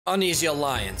Uneasy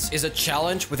Alliance is a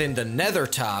challenge within the Nether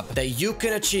tab that you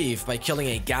can achieve by killing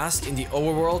a ghast in the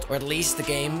overworld, or at least the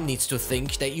game needs to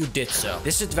think that you did so.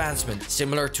 This advancement,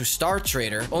 similar to Star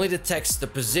Trader, only detects the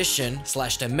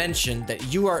position/dimension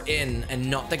that you are in and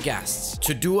not the ghasts.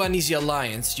 To do Uneasy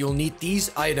Alliance, you'll need these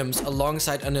items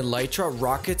alongside an elytra,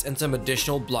 rockets, and some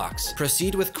additional blocks.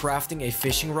 Proceed with crafting a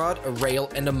fishing rod, a rail,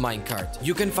 and a minecart.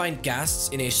 You can find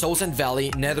ghasts in a Soul Sand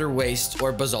Valley, Nether Waste,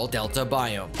 or Basalt Delta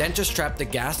biome. Then just trap the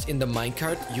ghast in the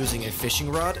minecart using a fishing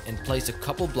rod and place a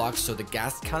couple blocks so the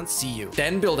ghast can't see you.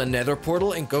 Then build a nether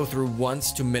portal and go through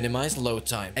once to minimize load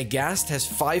time. A ghast has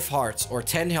 5 hearts or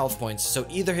 10 health points, so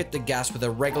either hit the ghast with a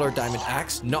regular diamond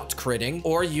axe, not critting,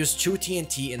 or use 2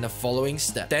 TNT in the following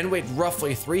step. Then wait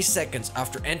roughly 3 seconds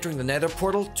after entering the nether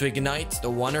portal to ignite the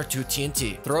 1 or 2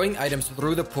 TNT. Throwing items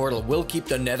through the portal will keep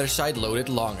the nether side loaded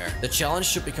longer. The challenge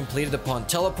should be completed upon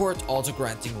teleport, also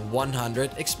granting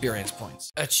 100 experience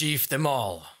points. Achieve them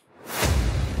all.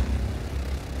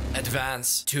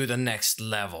 Advance to the next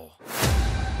level.